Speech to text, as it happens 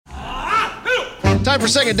Time for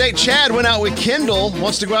second date. Chad went out with Kendall,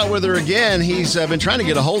 wants to go out with her again. He's been trying to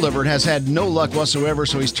get a hold of her and has had no luck whatsoever,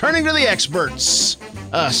 so he's turning to the experts.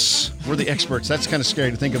 Us. We're the experts. That's kind of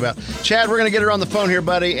scary to think about. Chad, we're going to get her on the phone here,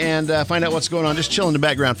 buddy, and find out what's going on. Just chill in the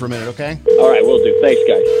background for a minute, okay? All right, will do. Thanks,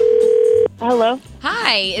 guys. Hello.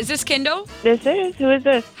 Hi, is this Kendall? This is. Who is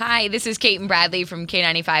this? Hi, this is Cait and Bradley from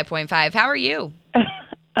K95.5. How are you?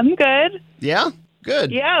 I'm good. Yeah?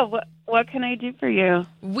 Good. Yeah. What can I do for you?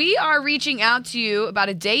 We are reaching out to you about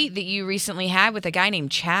a date that you recently had with a guy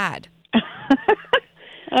named Chad.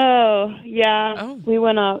 Oh, yeah. Oh. We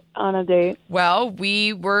went out on a date. Well,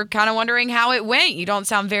 we were kind of wondering how it went. You don't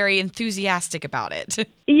sound very enthusiastic about it.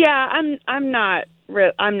 Yeah, I'm not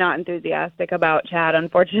enthusiastic about Chad,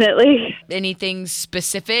 unfortunately. Anything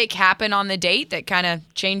specific happen on the date that kind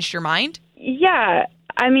of changed your mind? Yeah.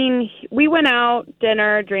 I mean, we went out,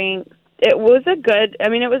 dinner, drinks. It was a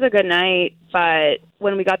good night, but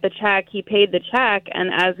when we got the check, he paid the check,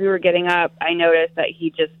 and as we were getting up, I noticed that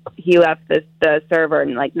he left the server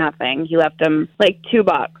and like nothing. He left him like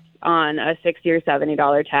 $2 on a $60 or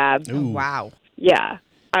 $70 tab. Ooh. Wow. Yeah.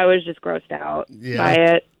 I was just grossed out by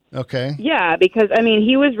it. Okay. Yeah, because, I mean,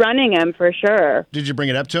 he was running him for sure. Did you bring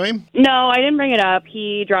it up to him? No, I didn't bring it up.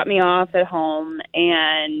 He dropped me off at home,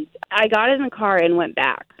 and I got in the car and went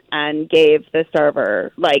back and gave the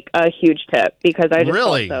server, like, a huge tip because I just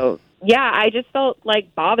Really? felt so... Yeah, I just felt,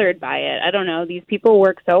 like, bothered by it. I don't know. These people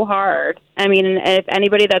work so hard. I mean, if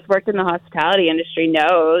anybody that's worked in the hospitality industry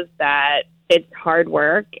knows that it's hard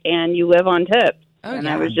work and you live on tips. Oh, And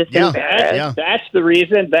yeah. I was just embarrassed. Yeah. That's the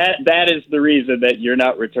reason. That is the reason that you're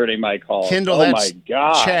not returning my call. Kendall, oh that's my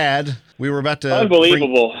God. Chad. We were about to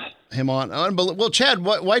Unbelievable. bring him on. Well, Chad,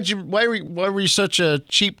 why were you such a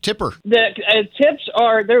cheap tipper? The tips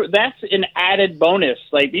are there. That's an added bonus.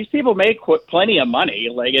 Like these people make plenty of money.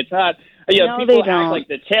 Like it's not. You know, No, people they act don't. like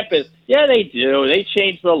the tip is. Yeah, they do. They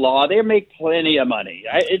changed the law. They make plenty of money.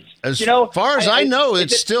 As far as I know,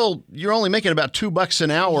 it's still you're only making about $2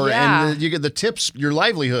 an hour, Yeah. and you get the tips, your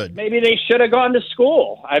livelihood. Maybe they should have gone to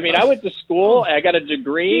school. I mean, I went to school. I got a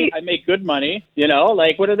degree. I make good money. You know,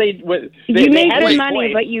 like what are they? You make had good a money,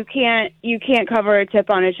 point. but you can't cover a tip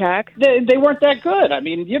on a check. They weren't that good. I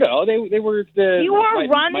mean, you know, they were the. You are my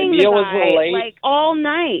running the meal was a little guy late. like all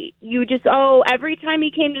night. You just every time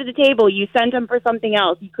he came to the table, you sent him for something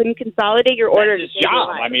else. You couldn't consolidate your order. That's his job.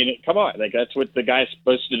 I mean, come on, like that's what the guy's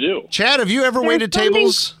supposed to do. Chad, have you ever waited something-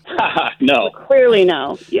 tables? No. Clearly,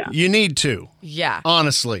 no. Yeah. You need to, Yeah.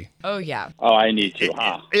 honestly. Oh, yeah. Oh, I need to,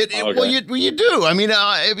 huh? Okay. Well, you do. I mean,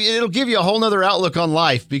 it'll give you a whole nother outlook on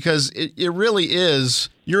life because it really is.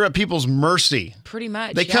 You're at people's mercy. Pretty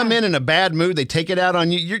much. They come in a bad mood. They take it out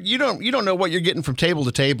on you. You don't know what you're getting from table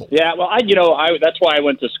to table. Yeah, well, that's why I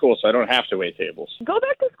went to school, so I don't have to wait tables. Go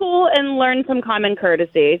back to school and learn some common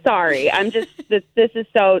courtesy. Sorry, I'm just this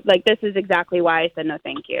is exactly why I said no,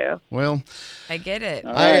 thank you. Well, I get it.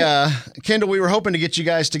 Kendall, we were hoping to get you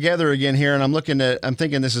guys together again here, and I'm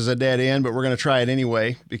thinking this is a dead end, but we're going to try it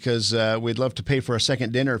anyway because we'd love to pay for a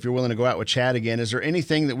second dinner if you're willing to go out with Chad again. Is there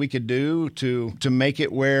anything that we could do to make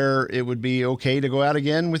it where it would be okay to go out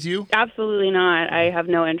again with you? Absolutely not. I have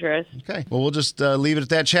no interest. Okay. Well, we'll just leave it at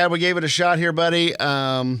that. Chad, we gave it a shot here, buddy.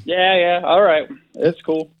 Yeah. All right. It's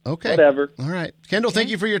cool. Okay. Whatever. All right. Kendall, thank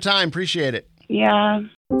you for your time. Appreciate it. Yeah.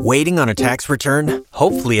 Waiting on a tax return?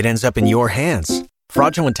 Hopefully it ends up in your hands.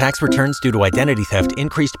 Fraudulent tax returns due to identity theft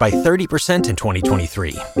increased by 30% in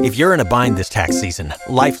 2023. If you're in a bind this tax season,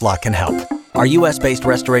 LifeLock can help. Our U.S.-based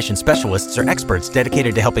restoration specialists are experts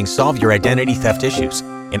dedicated to helping solve your identity theft issues.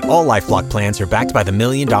 And all LifeLock plans are backed by the $1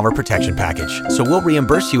 Million Protection Package. So we'll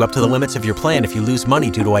reimburse you up to the limits of your plan if you lose money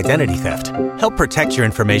due to identity theft. Help protect your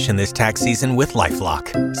information this tax season with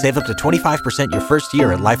LifeLock. Save up to 25% your first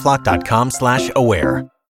year at LifeLock.com/aware.